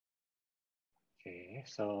Okay,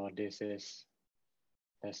 so this is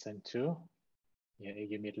lesson 2. Yeah, if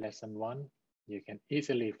you need lesson 1, you can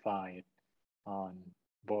easily find it on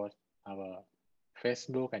both our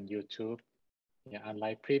Facebook and YouTube. Yeah,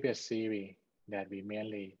 unlike previous series that we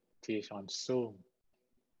mainly teach on Zoom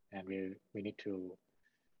and we need to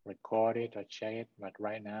record it or check it, but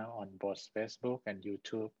right now on both Facebook and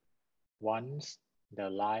YouTube, once the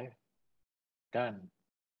live done,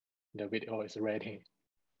 the video is ready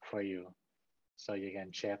for you. So you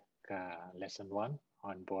can check lesson 1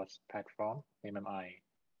 on both platform, MMI,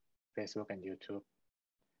 Facebook and YouTube.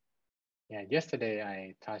 Yeah, yesterday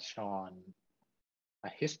I touched on a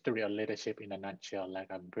history of leadership in a nutshell, like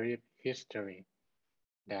a brief history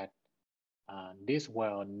that this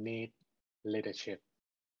world need leadership,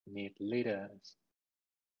 need leaders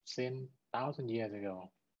since 1,000 years ago,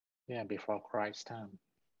 yeah, before Christ's time.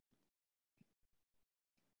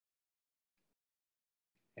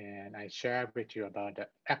 And I shared with you about the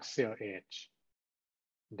axial age,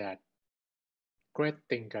 that great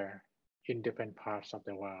thinker in different parts of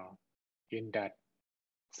the world in that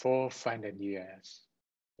 400 years,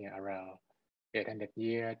 yeah, around 800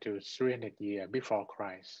 years to 300 years before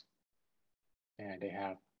Christ. And they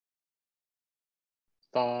have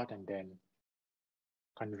thought and then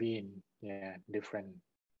convene, yeah, different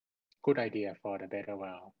good idea for the better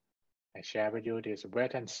world. I share with you this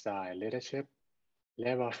Western style leadership,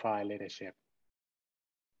 level 5 leadership,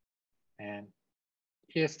 and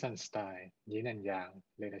Eastern style yin and yang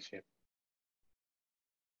leadership.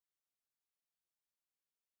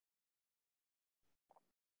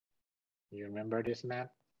 You remember this map?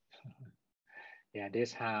 Yeah,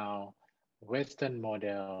 this how Western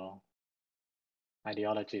model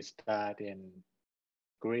ideology start in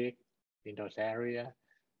Greek, in those area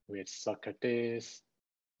with Socrates,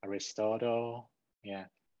 Aristotle, yeah,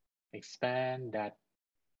 expand that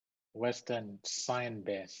Western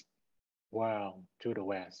science-based world to the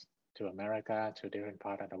West, to America, to different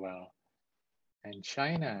part of the world. And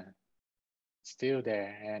China still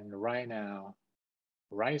there and right now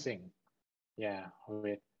rising, yeah,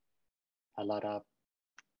 with a lot of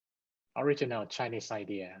original Chinese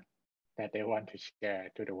idea that they want to share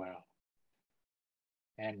to the world.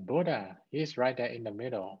 And Buddha is right there in the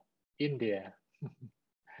middle, India,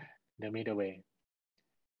 the middle way.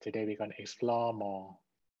 Today we're going to explore more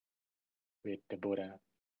with the Buddha.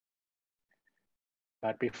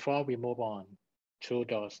 But before we move on to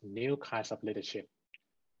those new kinds of leadership,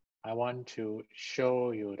 I want to show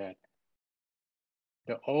you that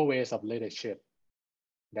the old ways of leadership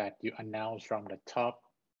that you announce from the top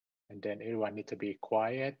and then everyone need to be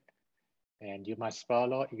quiet and you must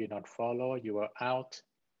follow. If you not follow, you are out,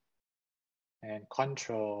 and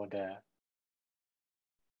control the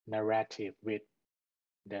narrative with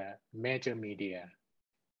the major media.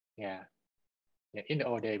 Yeah. Yeah. In the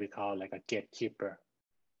old day, we call like a gatekeeper.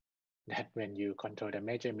 That when you control the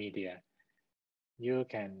major media, you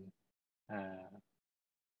can uh,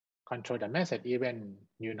 control the message even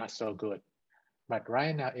you're not so good. But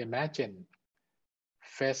right now, imagine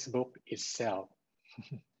Facebook itself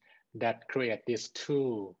that create this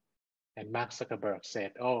tool, and Mark Zuckerberg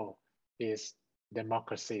said, "Oh, is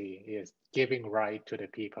democracy is giving right to the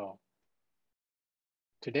people."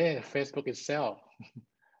 Today, Facebook itself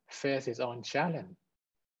face its own challenge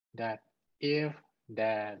that if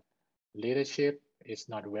that leadership is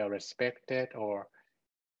not well respected or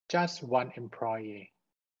just one employee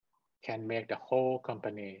can make the whole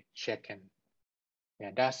company shaken.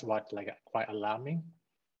 Yeah, that's what like quite alarming.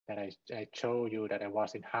 That I told you that I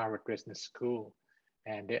was in Harvard Business School,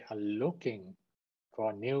 and they are looking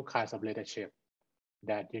for new kinds of leadership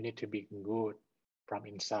that you need to be good from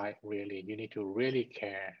inside. Really, you need to really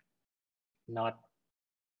care, not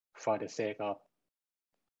for the sake of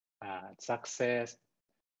success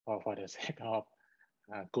or for the sake of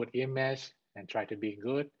good image and try to be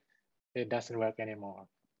good. It doesn't work anymore.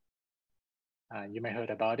 You may heard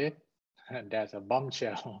about it. There's a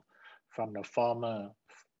bombshell from the former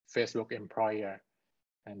Facebook employer.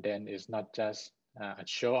 And then it's not just a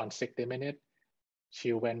show on 60 Minutes.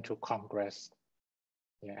 She went to Congress.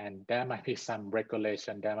 Yeah, and there might be some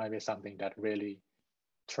regulation. There might be something that really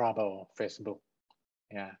trouble Facebook.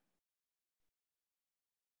 Yeah.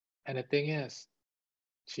 And the thing is,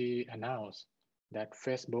 she announced that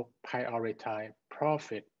Facebook prioritize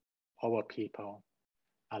profit over people,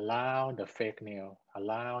 allow the fake news,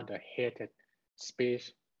 allow the hated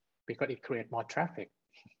speech because it creates more traffic.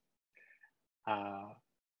 Uh,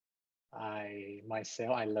 I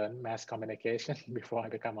learned mass communication before I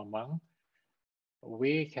become a monk.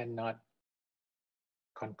 We cannot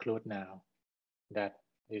conclude now that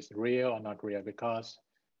is real or not real because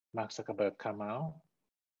Mark Zuckerberg come out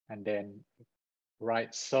and then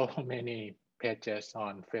write so many pages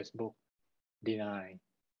on Facebook deny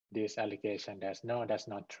this allegation. That's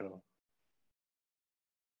not true.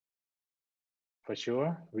 For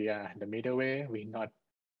sure, we are the middle way. We're not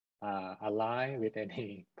aligned with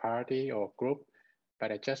any party or group,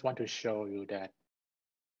 but I just want to show you that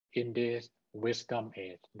in this wisdom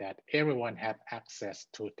age, that everyone have access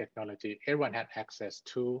to technology, everyone had access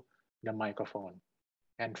to the microphone,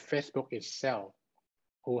 and Facebook itself,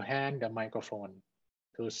 who hand the microphone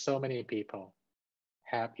to so many people,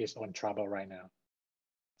 have its own trouble right now.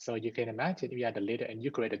 So you can imagine we are the leader and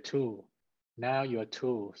you create a tool. Now your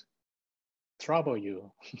tools trouble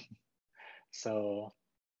you. So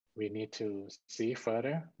we need to see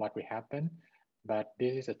further what will happen. But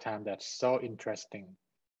this is a time that's so interesting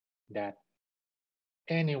that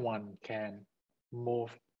anyone can move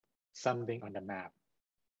something on the map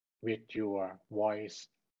with your voice,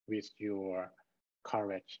 with your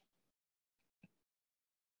courage.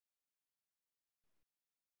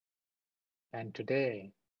 And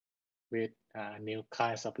today, with new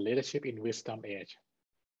kinds of leadership in wisdom age,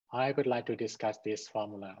 I would like to discuss this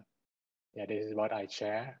formula. Yeah, this is what I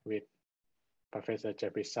share with Professor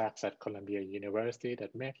Jeffrey Sachs at Columbia University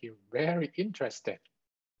that make you very interested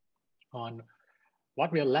on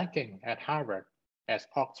what we're lacking at Harvard, at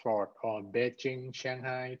Oxford, or Beijing,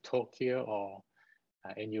 Shanghai, Tokyo, or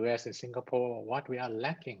in US and Singapore, what we are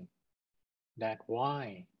lacking. That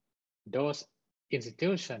why those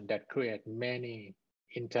institutions that create many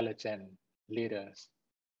intelligent leaders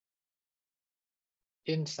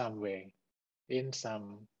in some way, in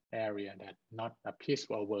some area that not a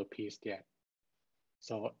peaceful world peace yet.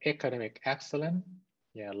 So academic excellence,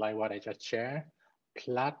 yeah, like what I just shared,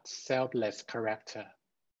 plus selfless character,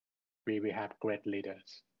 we will have great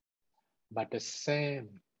leaders. But the same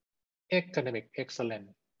academic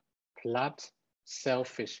excellence plus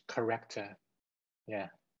selfish character, yeah,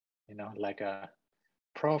 like a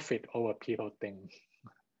profit over people thing.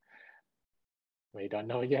 We don't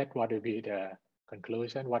know yet what will be the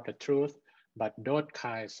conclusion, what the truth, but those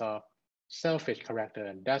kinds of selfish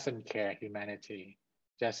character doesn't care humanity,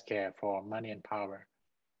 just care for money and power.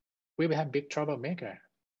 We will have big troublemaker.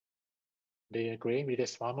 Do you agree with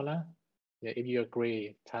this formula? Yeah, if you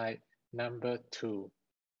agree, type number 2.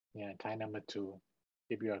 Yeah, type number 2.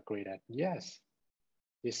 If you agree that yes,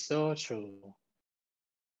 it's so true.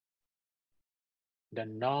 The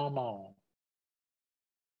normal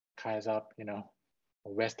kinds of,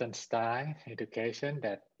 Western style education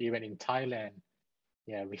that even in Thailand,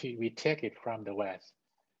 yeah, we take it from the West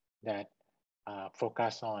that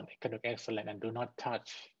focus on academic excellence and do not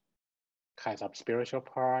touch kinds of spiritual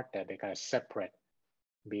part that they kind of separate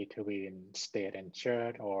between state and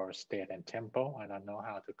church or state and temple. I don't know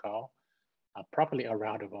how to call properly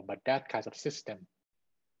around the world, but that kind of system,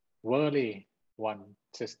 worldly one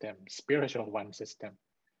system, spiritual one system,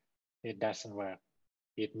 it doesn't work.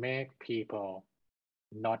 It makes people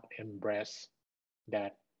not embrace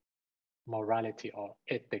that morality or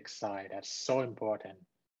ethics side that's so important.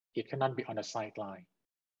 It cannot be on the sideline.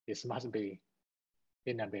 It must be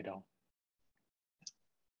in the middle.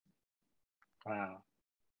 Wow.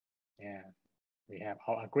 Yeah. We have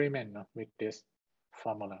our agreement with this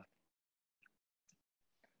formula.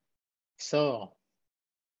 So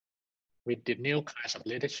with the new kinds of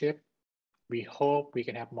leadership, we hope we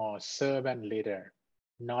can have more servant leader,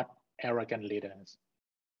 not arrogant leaders.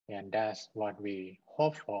 And that's what we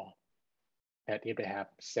hope for, that if they have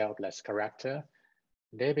selfless character,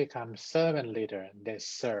 they become servant leader. They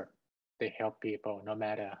serve, they help people no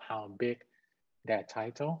matter how big their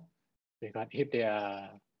title. Because if they are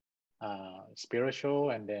spiritual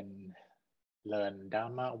and then learn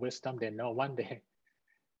Dharma wisdom, they know one day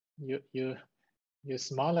you're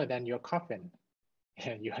smaller than your coffin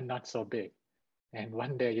and you are not so big. And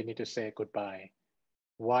one day you need to say goodbye.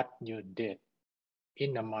 What you did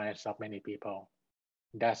in the minds of many people,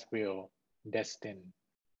 that will destine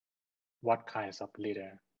what kinds of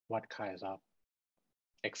leader, what kinds of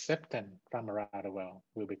acceptance from around the world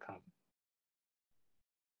will become.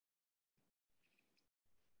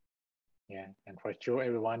 Yeah, and for sure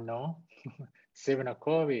everyone know Stephen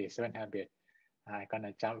Covey, 7 Habits. I'm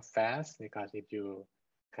gonna jump fast because if you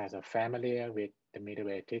guys are familiar with the middle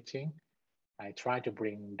way teaching, I try to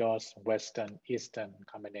bring those Western Eastern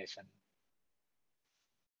combination.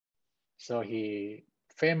 So he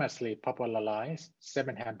famously popularized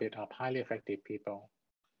 7 Habits of highly effective people.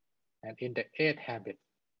 And in the 8 Habit,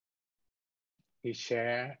 he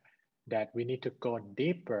shared that we need to go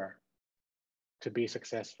deeper to be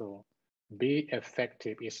successful. Be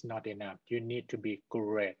effective is not enough. You need to be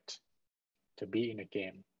great to be in the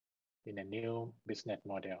game. in a new business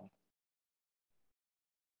model.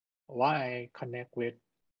 Why I connect with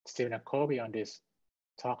Stephen Covey on this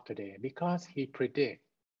talk today? Because he predicts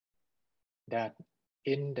that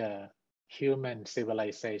in the human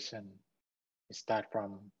civilization, it start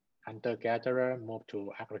from hunter-gatherer, move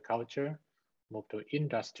to agriculture, move to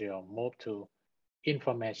industrial, move to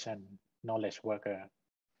information knowledge worker.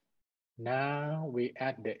 Now we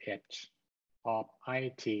at the edge of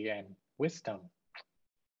IT and wisdom.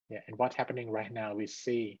 Yeah, and what's happening right now, we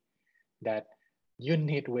see that you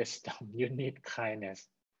need wisdom, you need kindness.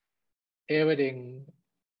 Everything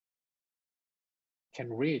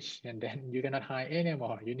can reach, and then you cannot hide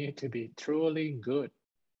anymore. You need to be truly good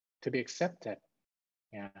to be accepted.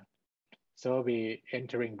 Yeah. So we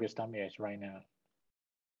entering wisdom age right now.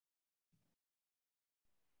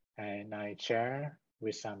 And I share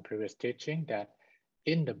with some previous teaching that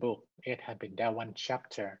in the book, it had been there one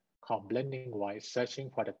chapter called Blending Voice,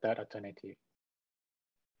 Searching for the Third Alternative.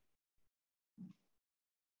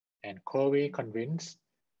 And Covey convinced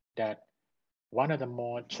that one of the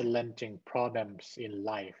more challenging problems in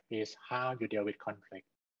life is how you deal with conflict.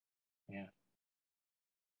 Yeah.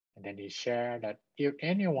 And then he shared that if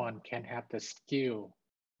anyone can have the skill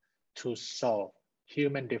to solve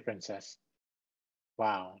human differences,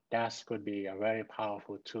 wow, that could be a very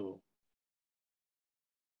powerful tool.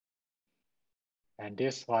 And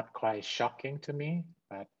this was quite shocking to me,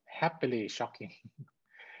 but happily shocking.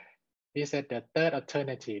 He said the third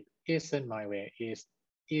alternative isn't my way,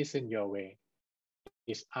 isn't your way,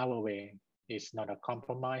 it's our way. It's not a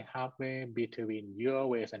compromise halfway between your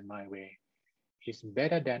ways and my way. It's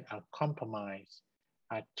better than a compromise.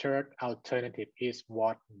 A third alternative is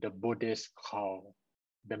what the Buddhists call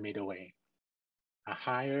the middle way, a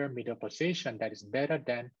higher middle position that is better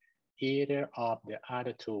than either of the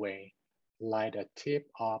other two ways, like the tip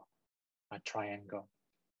of a triangle.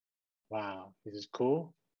 Wow, this is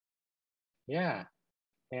cool. Yeah,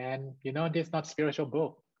 and you know, this is not spiritual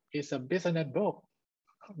book. It's a business book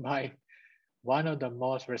by one of the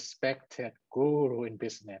most respected guru in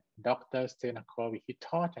business, Dr. Stephen Covey. He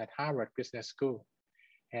taught at Harvard Business School,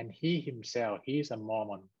 and he himself, he's a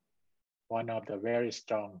Mormon, one of the very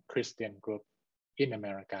strong Christian group in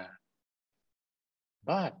America.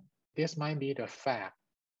 But this might be the fact.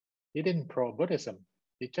 He didn't pro-Buddhism.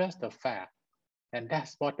 It's just a fact. And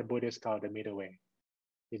that's what the Buddhists call the middle way.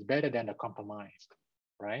 It's better than the compromise,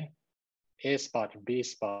 right? A spot, B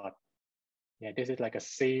spot. Yeah, this is like a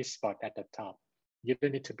C spot at the top. You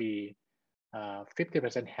don't need to be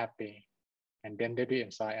 50% happy, and then maybe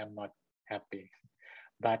inside I'm not happy.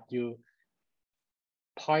 But you,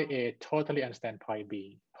 point A totally understand point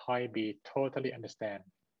B, point B totally understand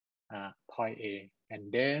point A,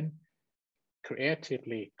 and then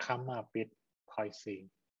creatively come up with point C.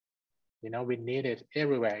 You know, we need it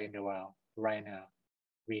everywhere in the world right now.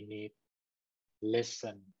 We need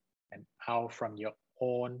listen and out from your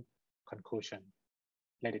own conclusion.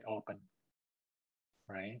 Let it open,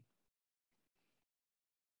 right?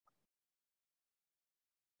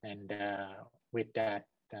 And with that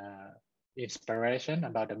inspiration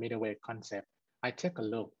about the middle way concept, I take a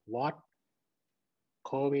look what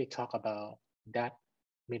Covey talked about that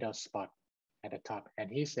middle spot at the top.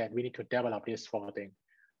 And he said we need to develop these four things: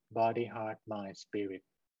 body, heart, mind, spirit.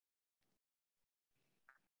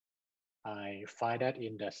 I find that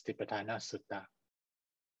in the Satipatthana Sutta,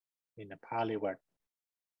 in the Pali word,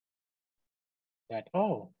 that,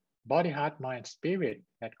 oh, body, heart, mind, spirit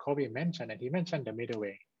that Covey mentioned, and he mentioned the middle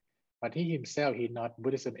way. But he himself, he's not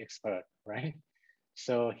Buddhism expert, right?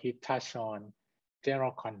 So he touched on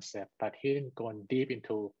general concept, but he didn't go deep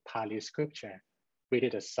into Pali scripture. We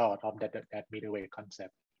did a sort of that middle way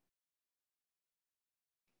concept.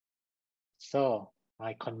 So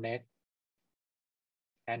I connect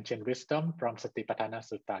ancient wisdom from Satipatthana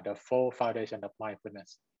Sutta, the four foundation of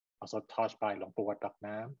mindfulness, also taught by Luang Por Wat Pak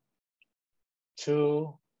Nam,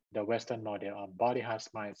 to the Western model of body, heart,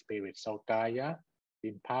 mind, spirit. So Kaya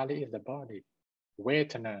in Pali is the body.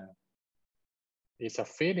 Vedana is a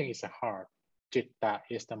feeling, is a heart. Chitta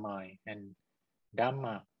is the mind. And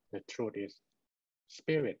Dhamma, the truth, is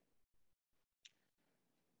spirit.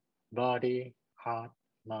 Body, heart,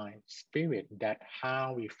 mind, spirit. That's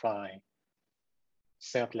how we find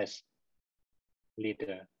selfless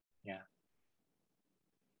leader. Yeah.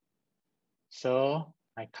 So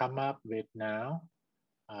I come up with now,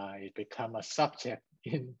 it become a subject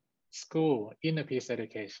in school, inner peace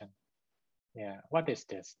education. Yeah, what is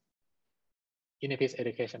this? Inner peace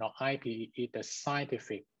education, or IPE, is the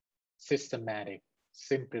scientific, systematic,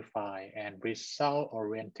 simplified, and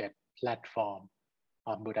result-oriented platform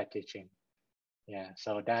of Buddha teaching. Yeah,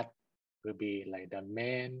 so that will be like the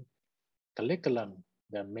main curriculum,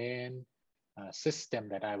 the main system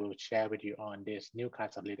that I will share with you on this new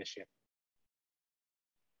class of leadership.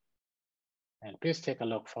 And please take a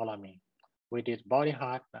look, follow me. With this body,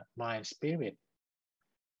 heart, mind, spirit,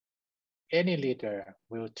 any leader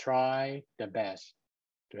will try the best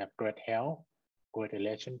to have great health, great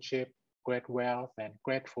relationship, great wealth, and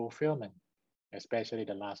great fulfillment, especially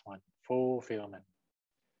the last one, fulfillment.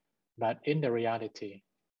 But in the reality,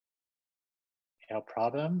 health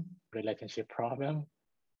problem, relationship problem,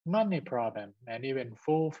 money problem, and even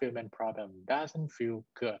fulfillment problem doesn't feel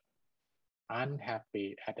good,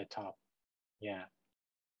 unhappy at the top. Yeah.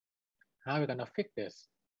 How are we gonna fix this?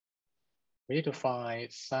 We need to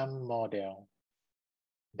find some model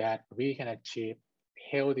that we can achieve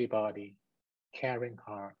healthy body, caring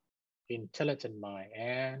heart, intelligent mind,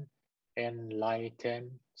 and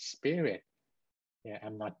enlightened spirit. Yeah,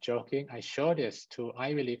 I'm not joking. I show this to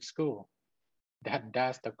Ivy League school.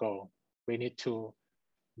 That's the goal. We need to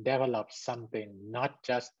develop something, not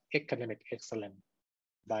just academic excellence,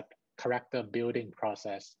 but character building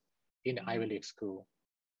process in Ivy League school.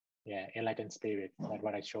 Yeah, enlightened spirit. That's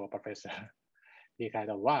what I show professor. He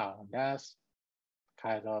kind of, wow, that's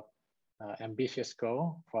kind of ambitious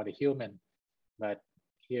goal for the human, but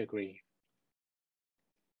he agreed.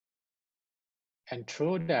 And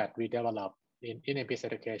through that, we develop in peace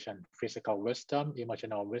education, physical wisdom,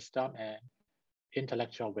 emotional wisdom, and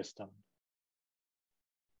intellectual wisdom.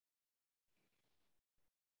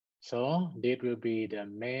 So this will be the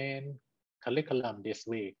main curriculum this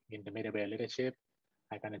week in the middleway leadership.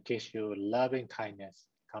 I'm going to teach you loving kindness,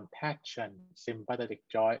 compassion, sympathetic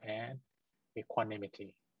joy, and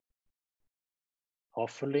equanimity.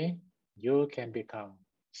 Hopefully, you can become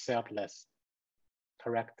selfless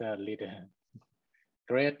character leader,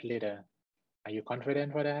 great leader. Are you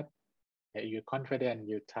confident for that? Are you confident?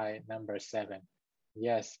 You type number 7.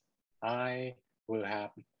 Yes, I will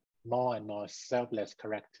have more and more selfless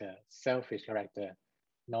character, selfish character,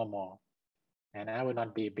 no more. And I will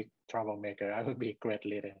not be a big troublemaker. I will be a great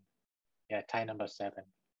leader. Yeah, type number 7.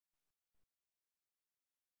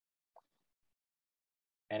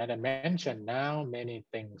 And as I mentioned, now many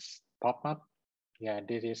things pop up. Yeah,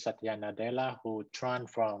 this is Satya Nadella who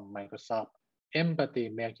transformed Microsoft. Empathy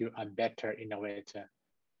makes you a better innovator.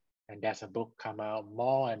 And there's a book come out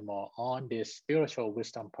more and more on this spiritual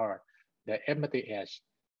wisdom part, the empathy edge,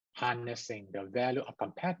 harnessing the value of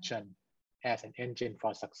compassion as an engine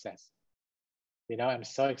for success. You know, I'm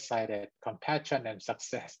so excited. Compassion and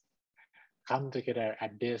success come together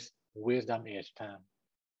at this wisdom age time.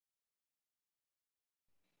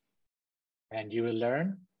 And you will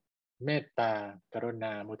learn Metta,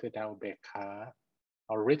 Karuna, Mudita, Ubekha,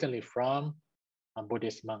 originally from a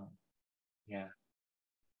Buddhist monk. Yeah.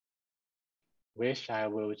 Which I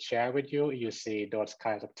will share with you. You see those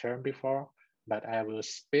kinds of terms before, but I will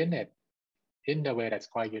spin it in the way that's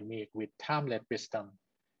quite unique with timeless wisdom,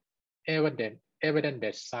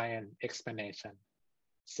 evidence-based science explanation,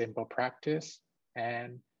 simple practice,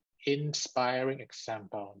 and inspiring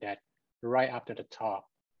example that right after the talk,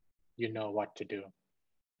 you know what to do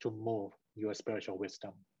to move your spiritual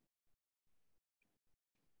wisdom.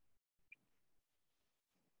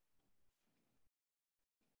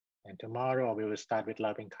 And tomorrow we will start with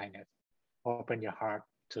loving kindness. Open your heart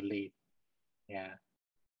to lead. Yeah,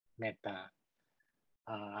 metta.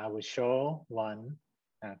 I will show one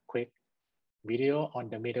quick video on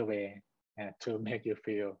the middle way to make you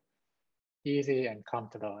feel easy and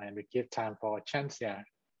comfortable. And we give time for a chance here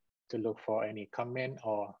to look for any comment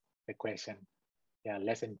or the question. Yeah,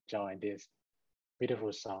 let's enjoy this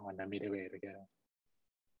beautiful song on the middle way together.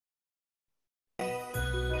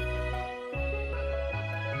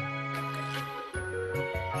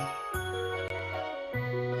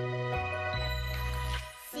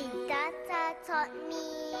 Siddhartha taught me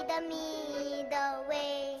the middle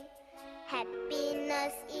way.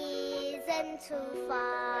 Happiness isn't too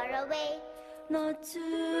far away. Not to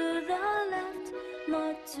the left,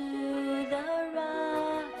 not to the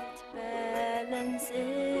right. Balance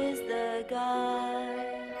is the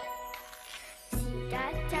guide.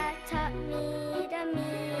 Siddhartha taught me the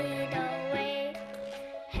middle way.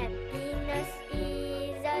 Happiness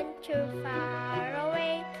isn't too far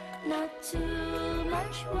away. Not too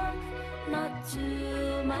much work, not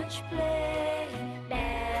too much play.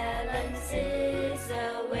 Balance is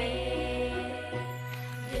the way.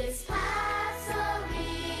 This path so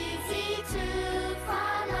easy to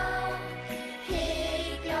follow.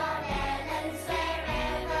 Pick your balance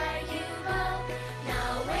wherever you go.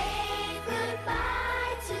 Now wave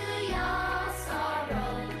goodbye to your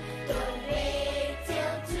sorrow. Don't wait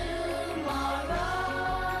till tomorrow.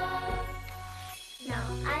 Now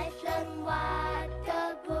I life, learn what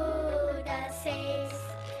the Buddha says.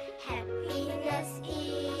 Happiness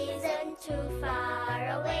isn't too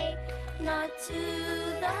far away. Not to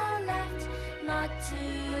the left, not to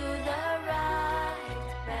the right.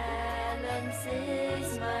 Balance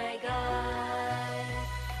is my guide.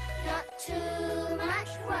 Not too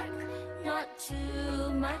much work, Not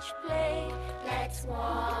too much play. let's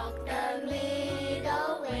walk the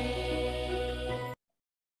middle way.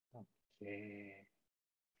 Okay.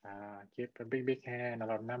 Give a big hand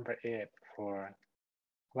about number 8 for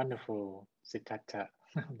wonderful Siddhartha,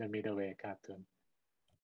 the middle way cartoon.